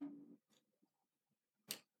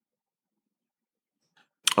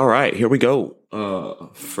All right, here we go.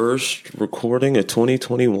 First recording of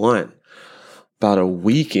 2021. About a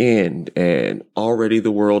weekend, and already the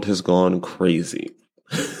world has gone crazy.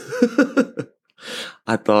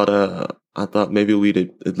 I thought maybe we'd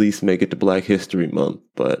at least make it to Black History Month,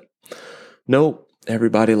 but nope.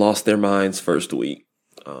 Everybody lost their minds first week.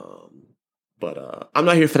 But I'm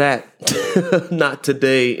not here for that. Not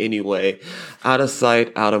today, anyway. Out of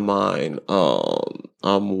sight, out of mind.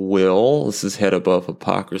 I'm Will. This is Head Above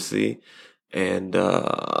Hypocrisy, and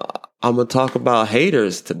I'm gonna talk about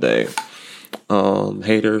haters today.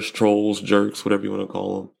 Haters, trolls, jerks, whatever you want to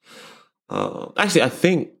call them. Actually, I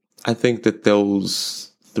think that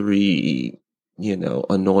those three,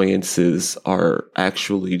 annoyances are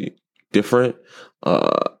actually different.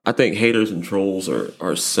 I think haters and trolls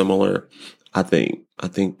are similar. I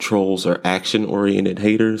think trolls are action oriented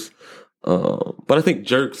haters. But I think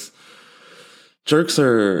jerks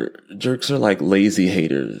are like lazy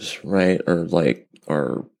haters, right?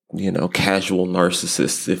 Or casual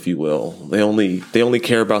narcissists, if you will. They only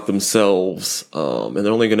care about themselves, and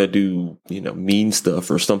they're only going to do, mean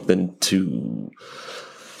stuff or something to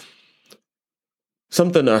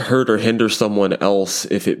hurt or hinder someone else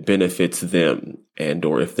if it benefits them and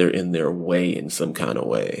or if they're in their way in some kind of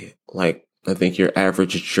way. Like, I think your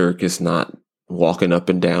average jerk is not walking up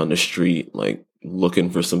and down the street, like looking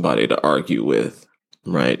for somebody to argue with,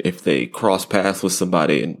 right? If they cross paths with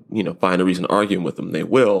somebody and, find a reason arguing with them, they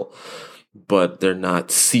will, but they're not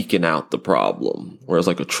seeking out the problem. Whereas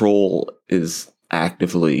like a troll is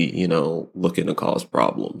actively, looking to cause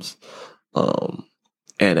problems.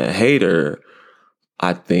 And a hater,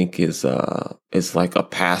 I think is like a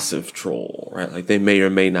passive troll, right? Like they may or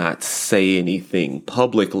may not say anything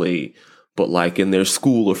publicly, but like in their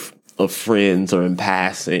school of friends or in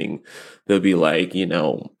passing, they'll be like,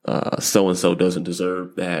 so-and-so doesn't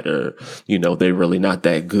deserve that, or, they're really not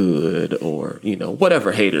that good, or,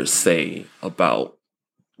 whatever haters say about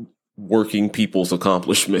working people's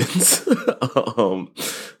accomplishments.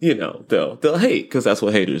 They'll hate because that's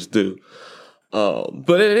what haters do.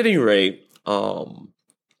 But at any rate, I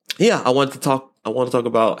want to talk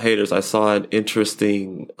about haters. I saw an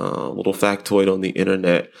interesting little factoid on the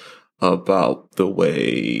internet about the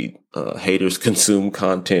way haters consume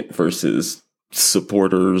content versus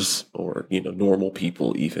supporters or, normal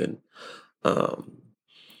people even.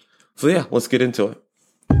 Let's get into it.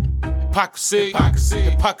 Hypocrisy, hypocrisy,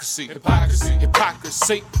 hypocrisy, hypocrisy,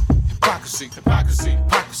 hypocrisy, hypocrisy, hypocrisy,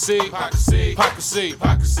 hypocrisy, hypocrisy, hypocrisy,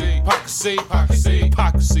 hypocrisy, hypocrisy,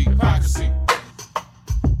 hypocrisy, hypocrisy.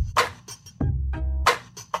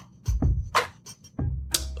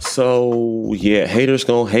 So haters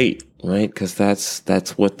gonna hate, right? Because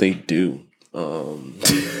that's what they do.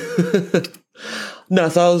 No,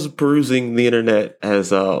 so I was perusing the internet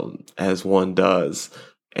as one does,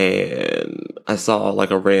 and I saw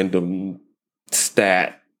like a random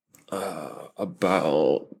stat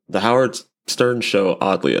about the Howard Stern show.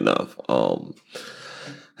 Oddly enough,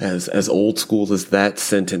 as old school as that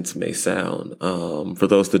sentence may sound, for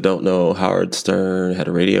those that don't know, Howard Stern had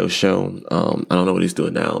a radio show. I don't know what he's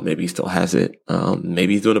doing now. Maybe he still has it.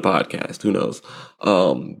 Maybe he's doing a podcast. Who knows?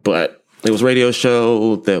 But it was a radio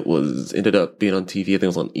show that ended up being on TV. I think it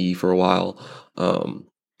was on E for a while.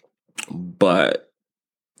 But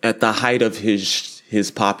at the height of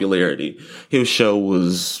his popularity, his show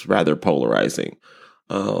was rather polarizing.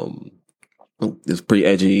 It was pretty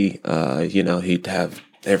edgy. He'd have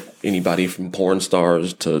anybody from porn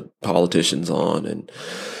stars to politicians on and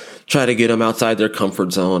try to get them outside their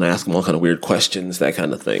comfort zone, ask them all kind of weird questions, that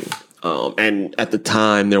kind of thing. And at the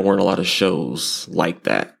time, there weren't a lot of shows like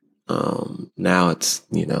that. Now it's,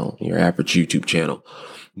 your average YouTube channel,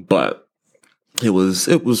 but it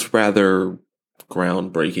was rather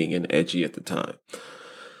groundbreaking and edgy at the time.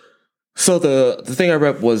 So the thing I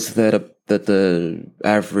read was that the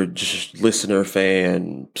average listener,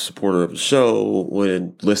 fan, supporter of the show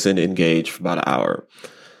would listen, engage for about an hour.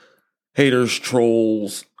 Haters,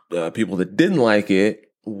 trolls, people that didn't like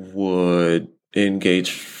it would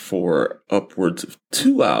engage for upwards of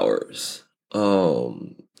 2 hours,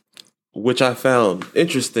 which I found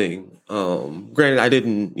interesting. Granted, I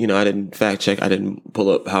didn't fact check. I didn't pull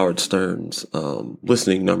up Howard Stern's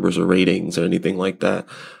listening numbers or ratings or anything like that.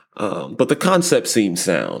 But the concept seems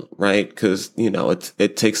sound, right? Because,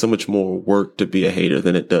 it takes so much more work to be a hater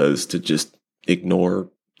than it does to just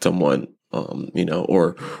ignore someone,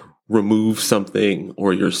 or remove something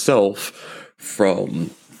or yourself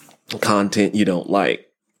from content you don't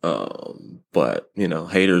like. But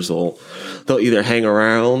haters they'll either hang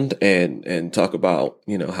around and talk about,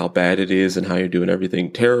 how bad it is and how you're doing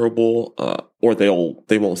everything terrible, or they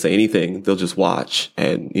won't say anything. They'll just watch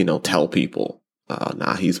and, tell people,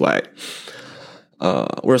 nah, he's whack.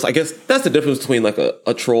 Whereas I guess that's the difference between like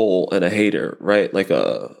a troll and a hater, right? Like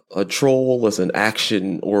a troll is an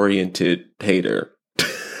action oriented hater.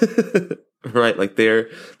 Right? Like they're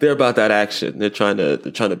about that action. They're trying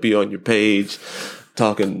to be on your page,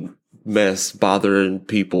 talking mess, bothering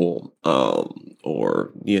people,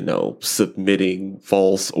 or, submitting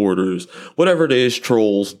false orders, whatever it is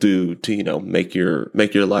trolls do to, make your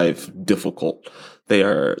life difficult.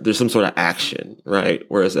 There's some sort of action, right?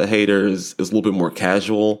 Whereas a hater is a little bit more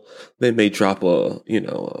casual. They may drop a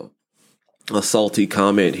salty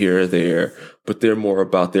comment here or there, but they're more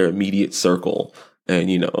about their immediate circle and,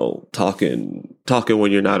 talking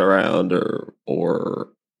when you're not around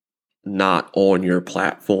or not on your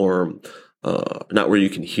platform, not where you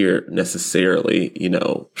can hear it necessarily,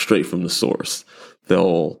 straight from the source.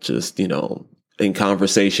 They'll just, in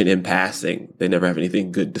conversation, in passing, they never have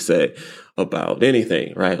anything good to say about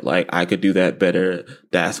anything, right? Like, I could do that better.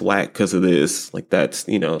 That's whack because of this. Like, that's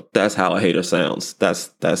how a hater sounds.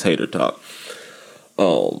 That's hater talk.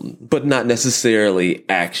 But not necessarily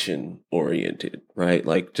action oriented, right?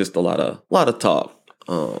 Like just a lot of talk.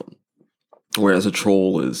 Whereas a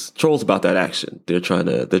troll's about that action. They're trying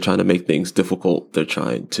to make things difficult. They're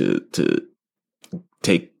trying to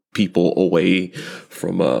take people away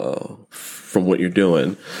from what you're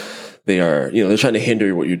doing. They're trying to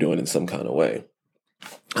hinder what you're doing in some kind of way.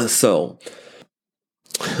 So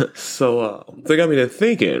they got me to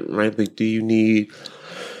thinking, right? Like, do you need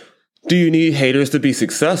haters to be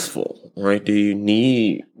successful, right? Do you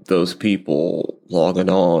need those people logging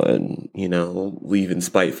on, leaving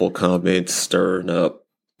spiteful comments, stirring up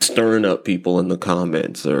people in the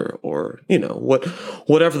comments or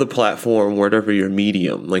whatever the platform, whatever your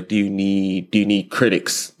medium, like, do you need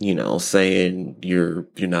critics, saying you're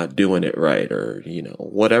not doing it right, or,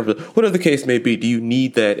 whatever the case may be? Do you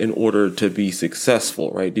need that in order to be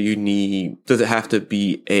successful, right? Does it have to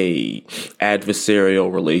be a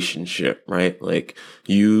adversarial relationship, right? Like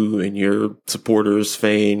you and your supporters,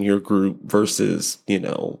 fan, your group versus,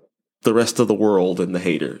 the rest of the world and the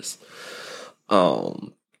haters.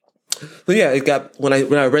 But yeah, when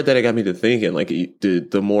I read that, it got me to thinking, like,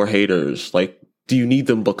 the more haters, like, do you need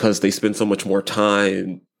them because they spend so much more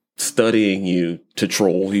time studying you to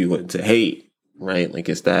troll you and to hate, right? Like,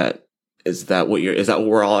 is that what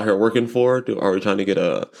we're all out here working for? Are we trying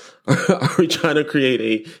to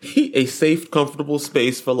create a safe, comfortable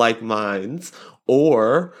space for like minds?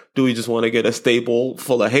 Or do we just want to get a stable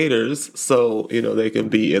full of haters so, they can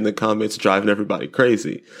be in the comments driving everybody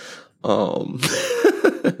crazy?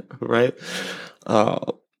 Right? I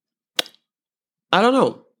don't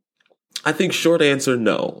know. I think short answer,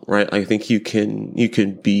 no, right? I think you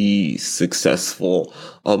can be successful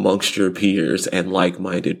amongst your peers and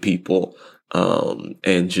like-minded people,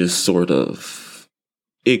 and just sort of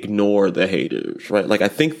ignore the haters, right? Like, I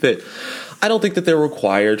don't think that they're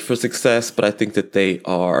required for success, but I think that they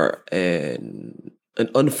are an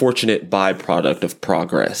unfortunate byproduct of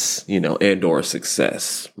progress, and or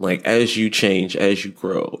success. Like, as you change, as you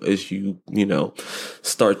grow, as you,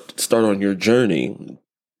 start on your journey,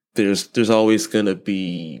 there's always going to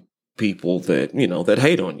be people that, that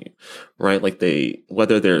hate on you, right? Like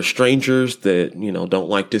whether they're strangers that, don't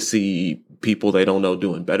like to see people they don't know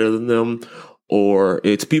doing better than them, or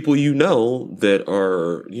it's people, that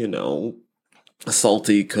are,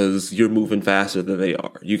 salty because you're moving faster than they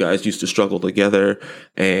are. You guys used to struggle together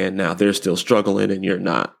and now they're still struggling and you're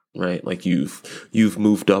not, right? Like you've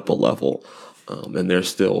moved up a level, and they're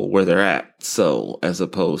still where they're at. So as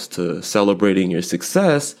opposed to celebrating your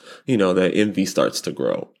success, that envy starts to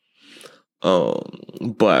grow.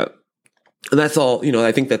 But that's all,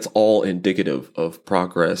 I think that's all indicative of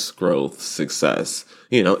progress, growth, success,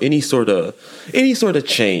 any sort of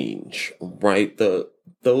change, right?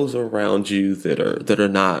 Those around you that are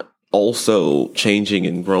not also changing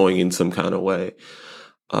and growing in some kind of way,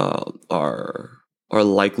 are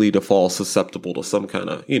likely to fall susceptible to some kind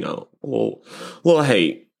of, little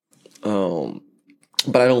hate. But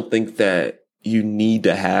I don't think that you need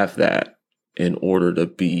to have that in order to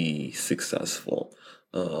be successful.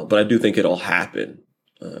 But I do think it'll happen.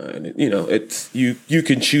 And it's, you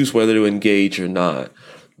can choose whether to engage or not,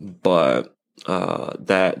 but,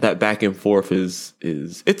 that back and forth is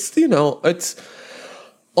it's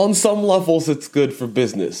on some levels it's good for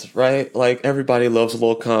business, right? Like, everybody loves a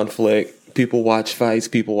little conflict. People watch fights,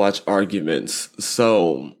 people watch arguments.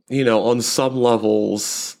 So, on some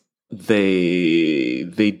levels,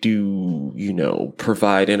 they do,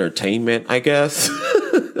 provide entertainment, I guess,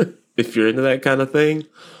 if you're into that kind of thing.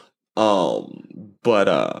 But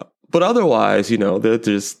otherwise, they're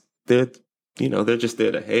just there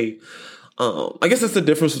to hate. I guess that's the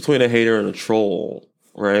difference between a hater and a troll,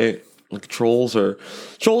 right? Like trolls are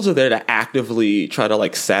there to actively try to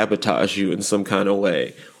like sabotage you in some kind of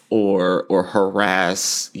way, or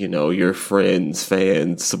harass, your friends,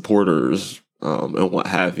 fans, supporters, and what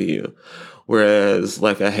have you. Whereas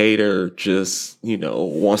like a hater just,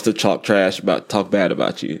 wants to talk bad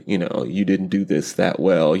about you. You didn't do this that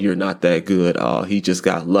well. You're not that good. Oh, he just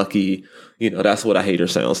got lucky. That's what a hater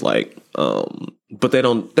sounds like. But they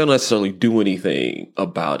don't necessarily do anything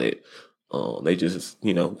about it. They just,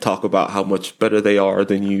 talk about how much better they are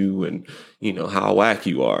than you and, how whack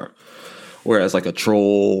you are. Whereas like a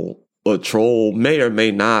troll may or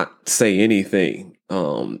may not say anything,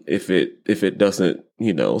 if it doesn't,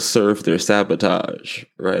 serve their sabotage,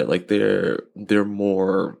 right? Like they're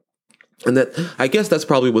more, and that, I guess that's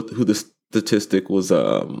probably who the statistic was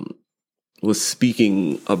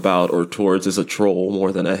speaking about or towards, as a troll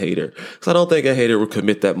more than a hater. Because I don't think a hater would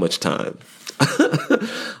commit that much time.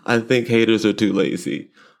 I think haters are too lazy.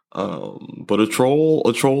 But a troll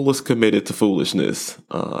is committed to foolishness.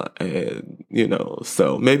 And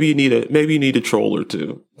so maybe you need a troll or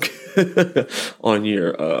two on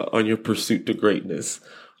your pursuit to greatness.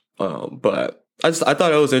 But I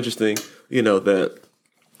thought it was interesting, that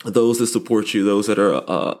those that support you, those that are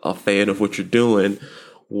a fan of what you're doing,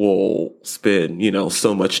 will spend,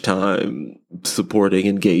 so much time supporting,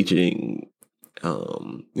 engaging,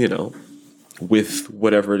 with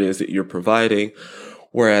whatever it is that you're providing.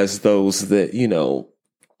 Whereas those that,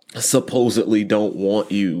 supposedly don't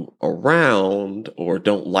want you around or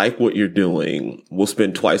don't like what you're doing will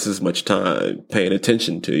spend twice as much time paying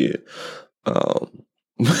attention to you.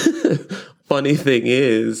 Funny thing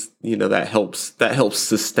is, that helps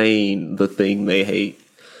sustain the thing they hate.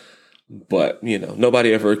 But,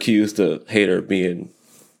 nobody ever accused a hater of being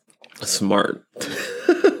smart.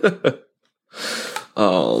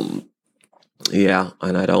 Yeah,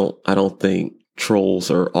 and I don't think trolls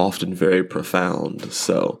are often very profound.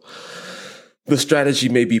 So the strategy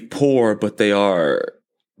may be poor, but they are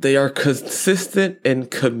consistent and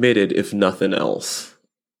committed, if nothing else.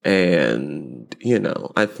 And,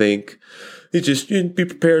 I think you be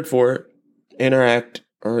prepared for it. Interact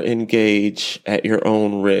or engage at your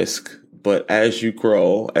own risk. But as you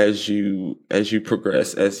grow, as you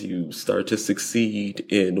progress, as you start to succeed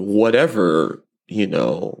in whatever,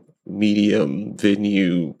 medium,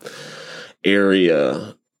 venue,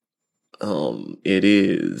 area, it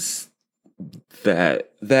is,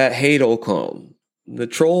 that hate will come. The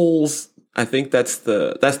trolls, I think that's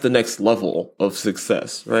the next level of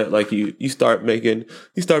success, right? Like you start making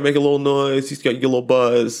a little noise, you get a little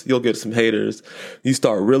buzz, you'll get some haters. You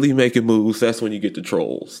start really making moves, that's when you get the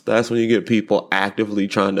trolls. That's when you get people actively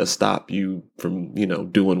trying to stop you from,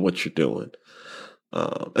 doing what you're doing.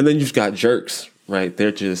 And then you've got jerks, right?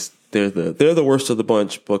 They're the worst of the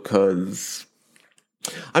bunch, because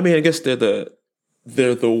I guess they're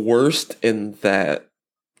the worst in that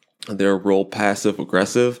they're real passive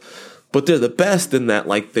aggressive, but they're the best in that,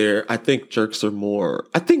 like, I think jerks are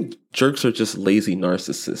just lazy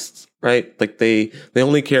narcissists, right? Like they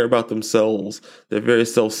only care about themselves. They're very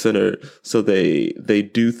self-centered. So they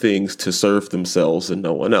do things to serve themselves and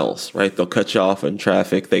no one else, right? They'll cut you off in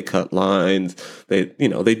traffic. They cut lines. They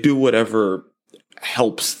do whatever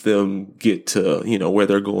helps them get to, where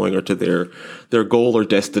they're going, or to their goal or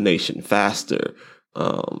destination faster.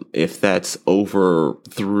 If that's over,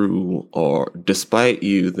 through, or despite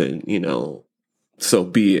you, then, so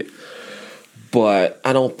be it. But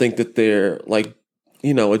I don't think that they're like,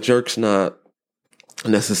 a jerk's not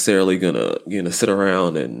necessarily gonna, sit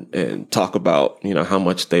around and talk about, how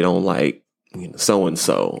much they don't like,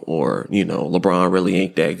 so-and-so, or, LeBron really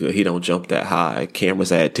ain't that good. He don't jump that high.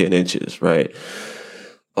 Cameras at 10 inches, right?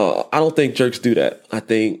 I don't think jerks do that. I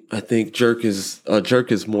think jerk is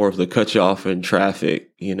more of the cut you off in traffic.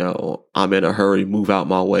 I'm in a hurry, move out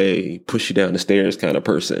my way, push you down the stairs kind of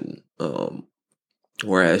person.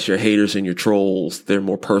 Whereas your haters and your trolls, they're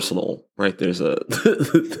more personal, right? There's a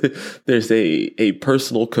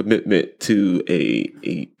personal commitment to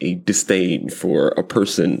a disdain for a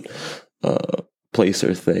person, place,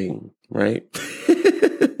 or thing, right?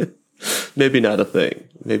 Maybe not a thing.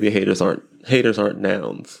 Maybe haters aren't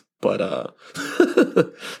nouns, but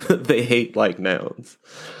they hate like nouns.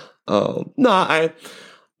 I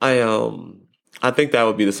think that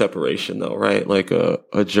would be the separation, though, right? Like a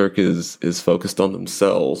jerk is focused on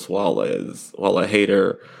themselves, while a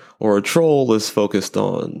hater or a troll is focused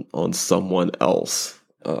on someone else,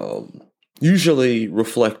 usually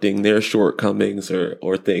reflecting their shortcomings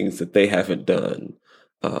or things that they haven't done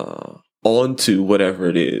onto whatever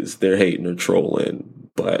it is they're hating or trolling.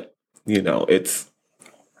 But it's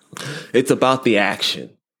about the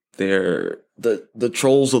action. They're the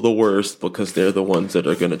trolls are the worst because they're the ones that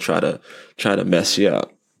are going to try to mess you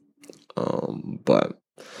up. But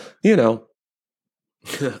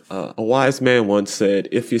a wise man once said,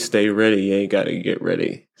 if you stay ready, you ain't got to get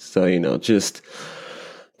ready. So, just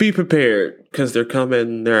be prepared because they're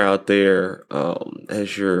coming, they're out there,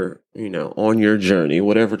 as you're, on your journey,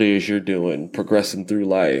 whatever it is you're doing, progressing through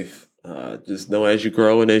life. Just know as you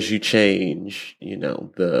grow and as you change,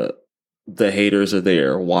 the haters are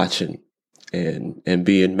there watching and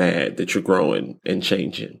being mad that you're growing and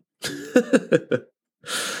changing.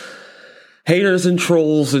 Haters and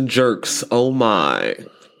trolls and jerks. Oh my.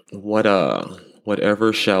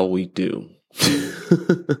 Whatever shall we do?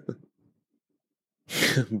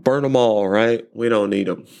 Burn them all, right? We don't need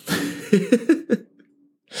them.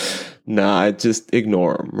 Nah, just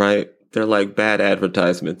ignore them, right? They're like bad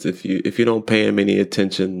advertisements. If you don't pay them any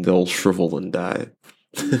attention, they'll shrivel and die.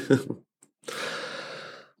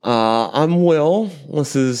 I'm Will.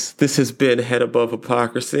 This has been Head Above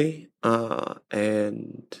Hypocrisy.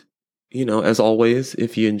 And as always,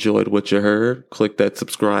 if you enjoyed what you heard, click that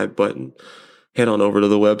subscribe button. Head on over to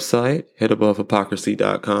the website,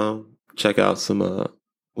 headabovehypocrisy.com. Check out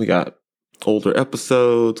we got older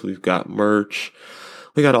episodes, we've got merch,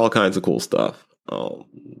 we got all kinds of cool stuff.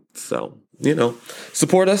 So,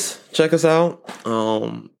 support us, check us out.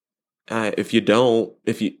 If you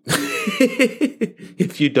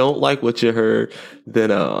if you don't like what you heard,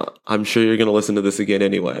 then I'm sure you're going to listen to this again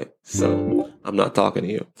anyway. So I'm not talking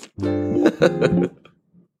to you.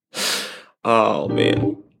 Oh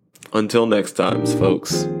man. Until next time,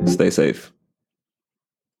 folks, stay safe.